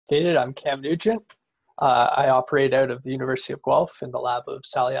Stated, I'm Cam Nugent. I operate out of the University of Guelph in the lab of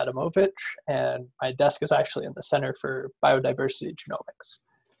Sally Adamovich, and my desk is actually in the Center for Biodiversity Genomics.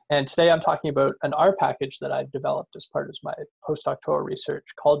 And today I'm talking about an R package that I've developed as part of my postdoctoral research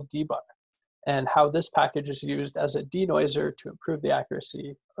called debar, and how this package is used as a denoiser to improve the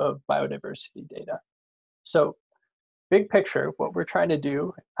accuracy of biodiversity data. So, big picture, what we're trying to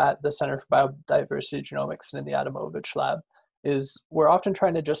do at the Center for Biodiversity Genomics and in the Adamovich lab is we're often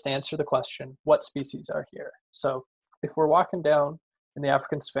trying to just answer the question, what species are here? So if we're walking down in the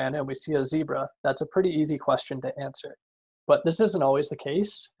African savanna and we see a zebra, that's a pretty easy question to answer. But this isn't always the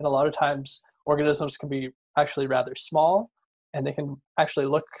case. And a lot of times organisms can be actually rather small and they can actually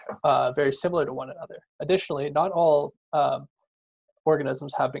look very similar to one another. Additionally, not all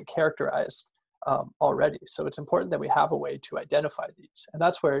organisms have been characterized already. So it's important that we have a way to identify these. And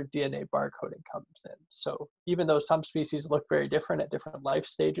that's where DNA barcoding comes in. So even though some species look very different at different life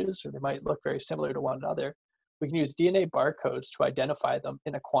stages, or they might look very similar to one another, we can use DNA barcodes to identify them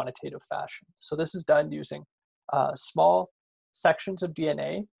in a quantitative fashion. So this is done using small sections of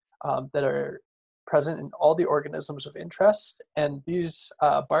DNA that are present in all the organisms of interest. And these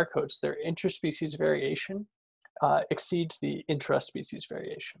barcodes, their interspecies variation exceeds the intra-species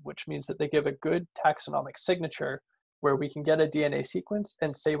variation, which means that they give a good taxonomic signature where we can get a DNA sequence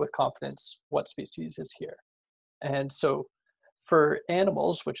and say with confidence what species is here. And so for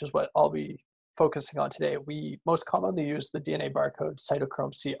animals, which is what I'll be focusing on today, we most commonly use the DNA barcode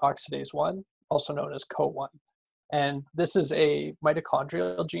cytochrome C oxidase 1, also known as CO1. And this is a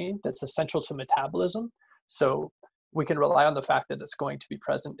mitochondrial gene that's essential to metabolism. So we can rely on the fact that it's going to be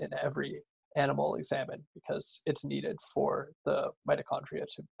present in every animal examined because it's needed for the mitochondria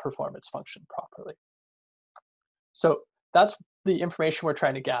to perform its function properly. So that's the information we're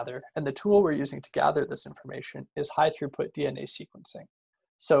trying to gather, and the tool we're using to gather this information is high-throughput DNA sequencing.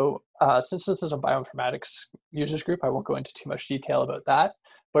 So since this is a bioinformatics users group, I won't go into too much detail about that,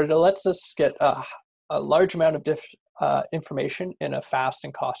 but it lets us get a large amount of information in a fast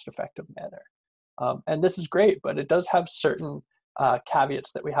and cost-effective manner. And this is great, but it does have certain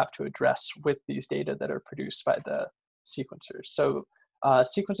caveats that we have to address with these data that are produced by the sequencers. So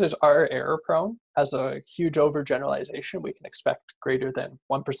sequencers are error prone. As a huge overgeneralization, we can expect greater than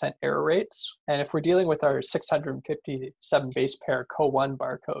 1% error rates. And if we're dealing with our 657 base pair CO1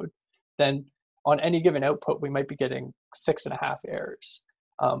 barcode, then on any given output, we might be getting 6.5 errors.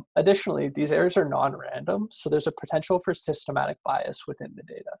 Additionally, these errors are non-random, so there's a potential for systematic bias within the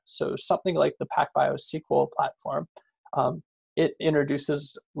data. So something like the PacBio SQL platform, it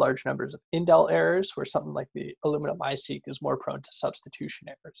introduces large numbers of indel errors, where something like the Illumina MySeq is more prone to substitution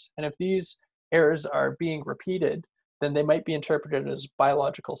errors. And if these errors are being repeated, then they might be interpreted as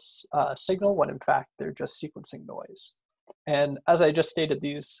biological signal when in fact they're just sequencing noise. And as I just stated,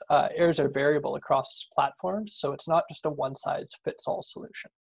 these errors are variable across platforms, so it's not just a one-size-fits-all solution.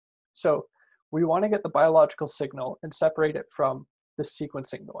 So we want to get the biological signal and separate it from the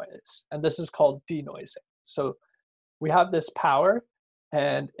sequencing noise, and this is called denoising. So we have this power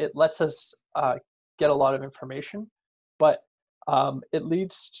and it lets us get a lot of information, but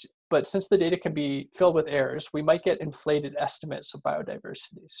but since the data can be filled with errors, we might get inflated estimates of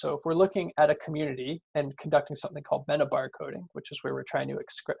biodiversity. So if we're looking at a community and conducting something called metabarcoding, which is where we're trying to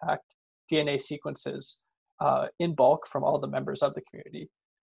extract DNA sequences in bulk from all the members of the community,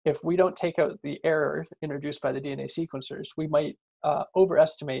 if we don't take out the error introduced by the DNA sequencers, we might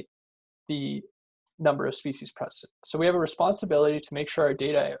overestimate the number of species present. So we have a responsibility to make sure our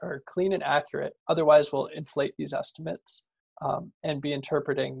data are clean and accurate, otherwise we'll inflate these estimates and be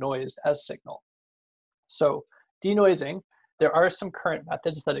interpreting noise as signal. So denoising, there are some current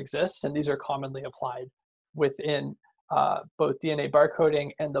methods that exist, and these are commonly applied within both DNA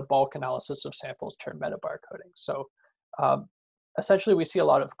barcoding and the bulk analysis of samples termed metabarcoding. So essentially we see a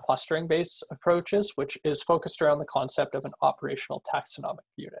lot of clustering-based approaches, which is focused around the concept of an operational taxonomic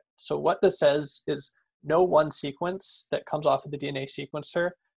unit. So what this says is no one sequence that comes off of the DNA sequencer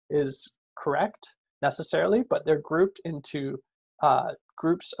is correct necessarily, but they're grouped into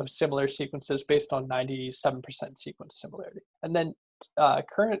groups of similar sequences based on 97% sequence similarity. And then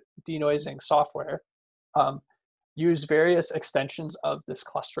current denoising software use various extensions of this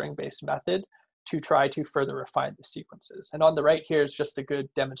clustering-based method to try to further refine the sequences. And on the right here is just a good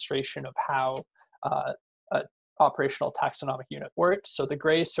demonstration of how an operational taxonomic unit works. So the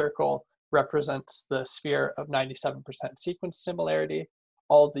gray circle represents the sphere of 97% sequence similarity.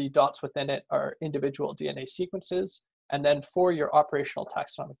 All the dots within it are individual DNA sequences. And then for your operational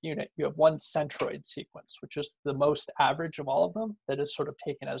taxonomic unit, you have one centroid sequence, which is the most average of all of them, that is sort of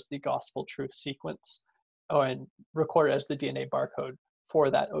taken as the gospel truth sequence and recorded as the DNA barcode for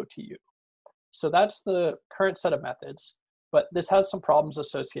that OTU. So that's the current set of methods, but this has some problems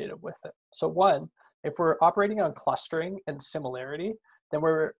associated with it. So one, if we're operating on clustering and similarity, then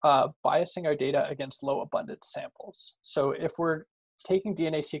we're biasing our data against low abundance samples. So if we're taking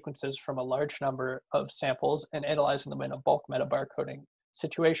DNA sequences from a large number of samples and analyzing them in a bulk metabarcoding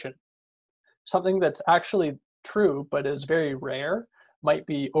situation, something that's actually true but is very rare might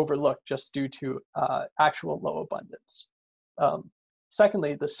be overlooked just due to actual low abundance.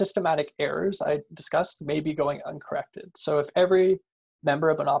 Secondly, the systematic errors I discussed may be going uncorrected. So if every member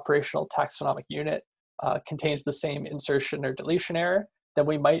of an operational taxonomic unit contains the same insertion or deletion error, then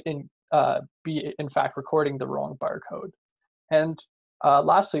we might be in fact recording the wrong barcode. And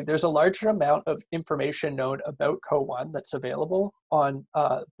lastly, there's a larger amount of information known about CO1 that's available on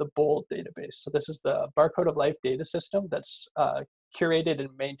the BOLD database. So this is the Barcode of Life data system that's curated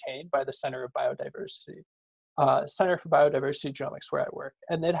and maintained by the Center for Biodiversity Genomics, where I work.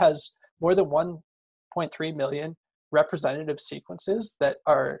 And it has more than 1.3 million representative sequences that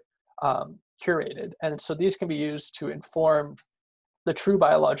are curated. And so these can be used to inform the true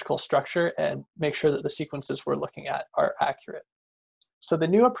biological structure and make sure that the sequences we're looking at are accurate. So the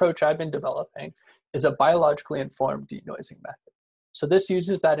new approach I've been developing is a biologically informed denoising method. So this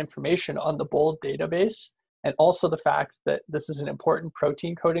uses that information on the BOLD database and also the fact that this is an important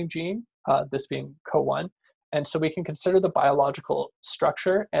protein coding gene, this being CO1. And so we can consider the biological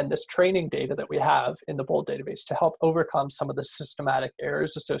structure and this training data that we have in the BOLD database to help overcome some of the systematic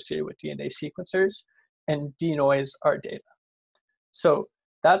errors associated with DNA sequencers and denoise our data. So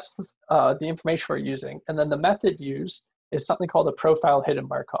that's the information we're using. And then the method used is something called a profile hidden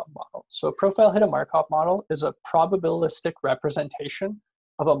Markov model. So a profile hidden Markov model is a probabilistic representation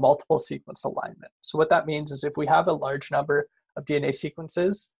of a multiple sequence alignment. So what that means is if we have a large number of DNA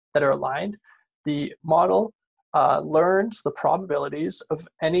sequences that are aligned, the model learns the probabilities of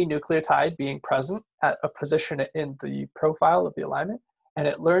any nucleotide being present at a position in the profile of the alignment, and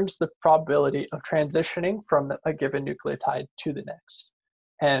it learns the probability of transitioning from a given nucleotide to the next.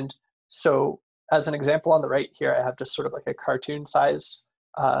 And so as an example on the right here, I have just sort of like a cartoon size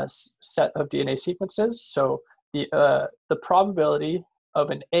set of DNA sequences. So the probability of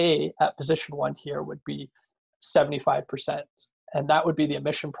an A at position 1 here would be 75%. And that would be the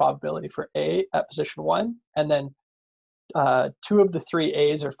emission probability for A at position 1. And then 2 of the 3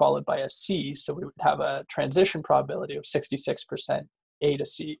 A's are followed by a C. So we would have a transition probability of 66% A to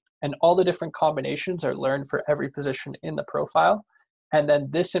C. And all the different combinations are learned for every position in the profile. And then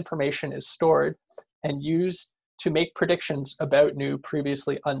this information is stored and used to make predictions about new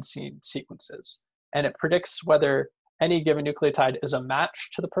previously unseen sequences. And it predicts whether any given nucleotide is a match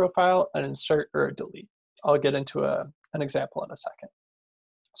to the profile, an insert, or a delete. I'll get into an example in a second.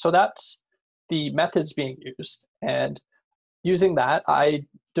 So that's the methods being used. And using that, I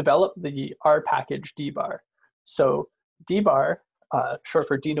developed the R package debar. So debar, short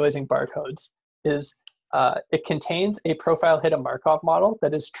for denoising barcodes, is it contains a profile hidden Markov model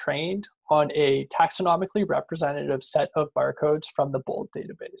that is trained on a taxonomically representative set of barcodes from the BOLD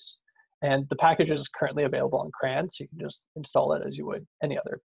database. And the package is currently available on CRAN, so you can just install it as you would any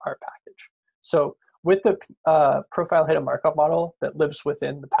other R package. So with the profile hidden Markov model that lives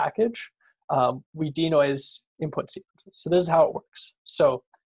within the package, we denoise input sequences. So this is how it works. So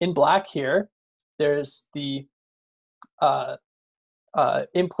in black here, there's the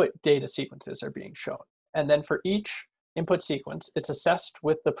input data sequences are being shown. And then for each input sequence, it's assessed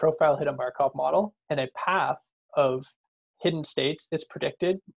with the profile hidden Markov model, and a path of hidden states is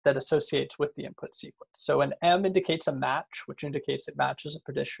predicted that associates with the input sequence. So an M indicates a match, which indicates it matches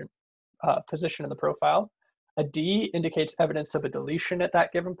a position in the profile. A D indicates evidence of a deletion at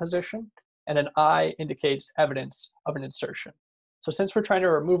that given position, and an I indicates evidence of an insertion. So since we're trying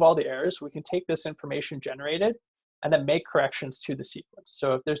to remove all the errors, we can take this information generated and then make corrections to the sequence.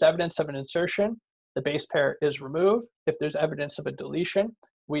 So if there's evidence of an insertion, the base pair is removed. If there's evidence of a deletion,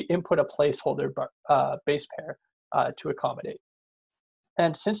 we input a placeholder base pair to accommodate.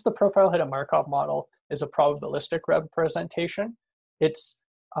 And since the profile hidden Markov model is a probabilistic representation, it's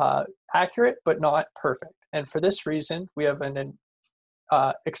accurate but not perfect. And for this reason, we have an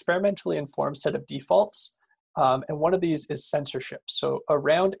experimentally informed set of defaults. And one of these is censorship. So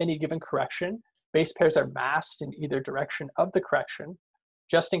around any given correction, base pairs are masked in either direction of the correction,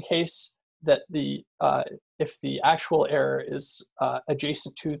 just in case that if the actual error is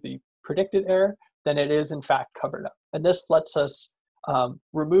adjacent to the predicted error, then it is in fact covered up. And this lets us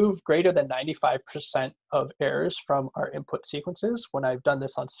remove greater than 95% of errors from our input sequences when I've done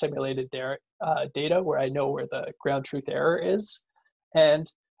this on simulated data where I know where the ground truth error is.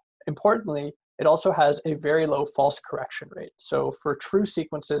 And importantly, it also has a very low false correction rate. So for true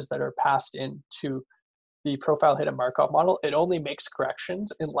sequences that are passed into the profile hidden Markov model, it only makes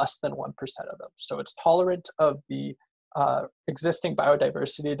corrections in less than 1% of them. So it's tolerant of the existing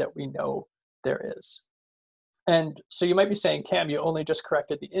biodiversity that we know there is. And so you might be saying, Cam, you only just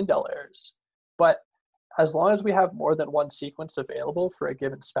corrected the indel errors. But as long as we have more than one sequence available for a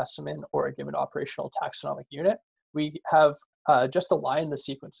given specimen or a given operational taxonomic unit, we have just aligned the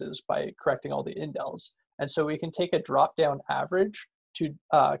sequences by correcting all the indels. And so we can take a drop-down average to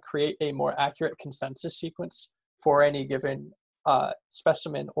create a more accurate consensus sequence for any given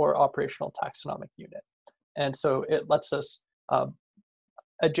specimen or operational taxonomic unit. And so it lets us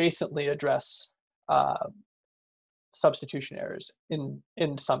adjacently address substitution errors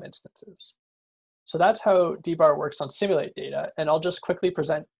in some instances. So that's how debar works on simulate data. And I'll just quickly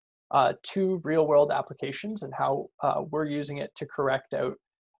present two real-world applications and how we're using it to correct out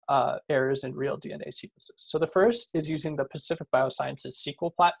errors in real DNA sequences. So the first is using the Pacific Biosciences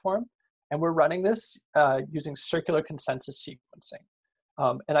SQL platform, and we're running this using circular consensus sequencing.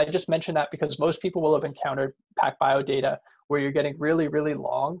 And I just mentioned that because most people will have encountered PacBio data where you're getting really, really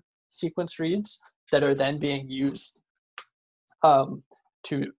long sequence reads that are then being used in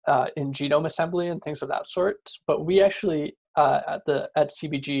genome assembly and things of that sort. But we actually, at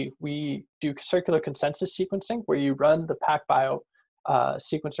CBG, we do circular consensus sequencing where you run the PacBio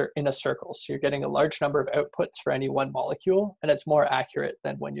sequencer in a circle. So you're getting a large number of outputs for any one molecule, and it's more accurate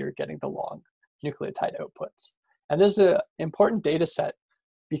than when you're getting the long nucleotide outputs. And this is an important data set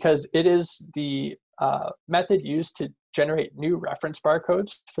because it is the method used to generate new reference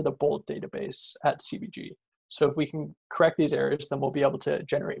barcodes for the BOLD database at CBG. So if we can correct these errors, then we'll be able to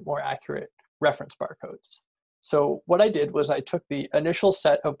generate more accurate reference barcodes. So what I did was I took the initial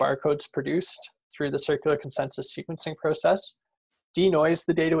set of barcodes produced through the circular consensus sequencing process, denoised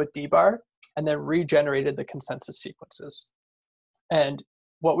the data with debar, and then regenerated the consensus sequences. And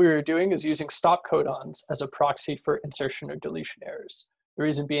what we were doing is using stop codons as a proxy for insertion or deletion errors. The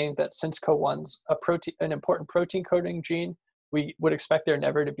reason being that since CO1's an important protein coding gene, we would expect there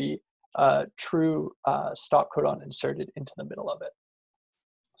never to be a true stop codon inserted into the middle of it.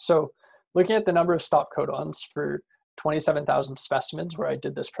 So looking at the number of stop codons for 27,000 specimens where I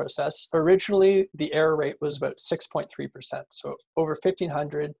did this process, originally the error rate was about 6.3%. So over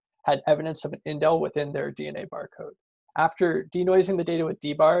 1,500 had evidence of an indel within their DNA barcode. After denoising the data with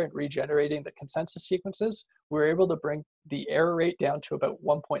debar and regenerating the consensus sequences, we were able to bring the error rate down to about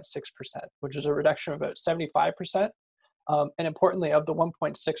 1.6%, which is a reduction of about 75%. And importantly, of the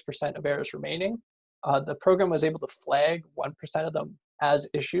 1.6% of errors remaining, the program was able to flag 1% of them as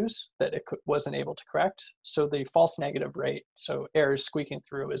issues that it wasn't able to correct. So the false negative rate, so errors squeaking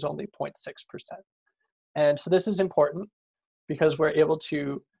through, is only 0.6%. And so this is important because we're able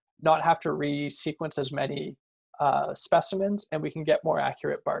to not have to re-sequence as many specimens, and we can get more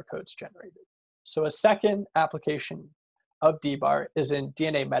accurate barcodes generated. So a second application of debar is in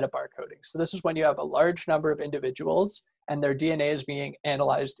DNA metabarcoding. So this is when you have a large number of individuals and their DNA is being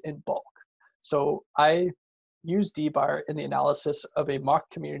analyzed in bulk. So I use debar in the analysis of a mock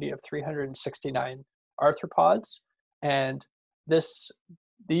community of 369 arthropods, and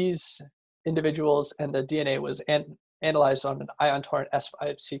these individuals and the DNA was analyzed on an ion torrent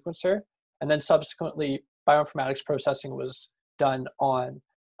S5 sequencer, and then subsequently bioinformatics processing was done on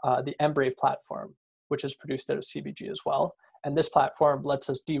the mBrave platform, which is produced out of CBG as well. And this platform lets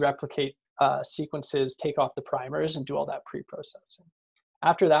us dereplicate sequences, take off the primers, and do all that pre-processing.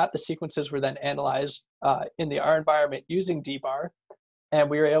 After that, the sequences were then analyzed in the R environment using debar, and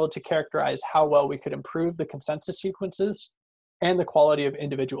we were able to characterize how well we could improve the consensus sequences and the quality of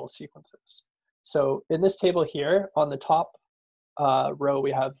individual sequences. So in this table here, on the top row,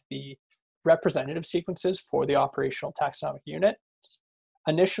 we have the representative sequences for the operational taxonomic unit.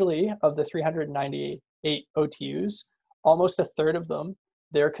 Initially, of the 398 OTUs, almost a third of them,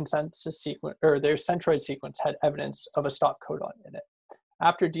 their consensus sequence or their centroid sequence had evidence of a stop codon in it.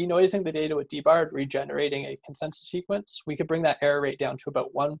 After denoising the data with debar and regenerating a consensus sequence, we could bring that error rate down to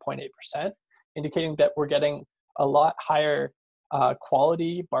about 1.8%, indicating that we're getting a lot higher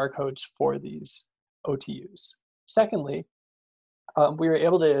quality barcodes for these OTUs. Secondly, we were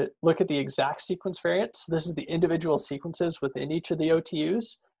able to look at the exact sequence variants. This is the individual sequences within each of the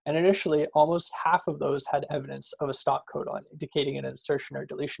OTUs. And initially, almost half of those had evidence of a stop codon, indicating an insertion or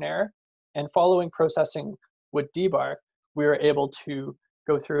deletion error. And following processing with debar, we were able to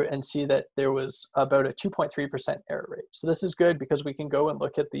go through and see that there was about a 2.3% error rate. So this is good because we can go and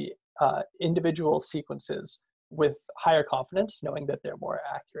look at the individual sequences with higher confidence, knowing that they're more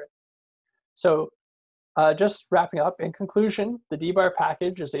accurate. So Just wrapping up, in conclusion, the debar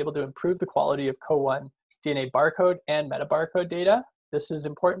package is able to improve the quality of CO1 DNA barcode and metabarcode data. This is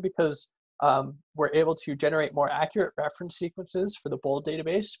important because we're able to generate more accurate reference sequences for the BOLD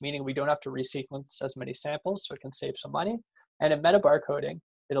database, meaning we don't have to resequence as many samples, so it can save some money. And in metabarcoding,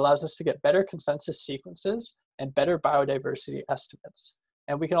 it allows us to get better consensus sequences and better biodiversity estimates.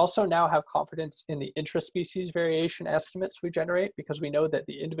 And we can also now have confidence in the intraspecies variation estimates we generate because we know that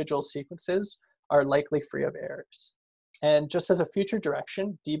the individual sequences are likely free of errors. And just as a future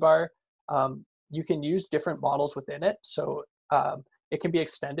direction, debar, you can use different models within it. So it can be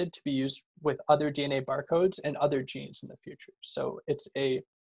extended to be used with other DNA barcodes and other genes in the future. So it's a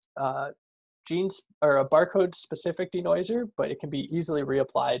genes or a barcode specific denoiser, but it can be easily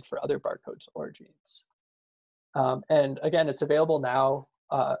reapplied for other barcodes or genes. And again, it's available now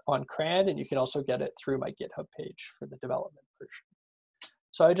on CRAN, and you can also get it through my GitHub page for the development version.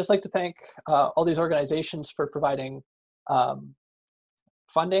 So I'd just like to thank all these organizations for providing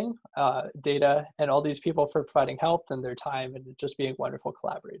funding, data, and all these people for providing help and their time and just being wonderful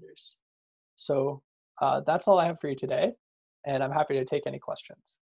collaborators. So that's all I have for you today, and I'm happy to take any questions.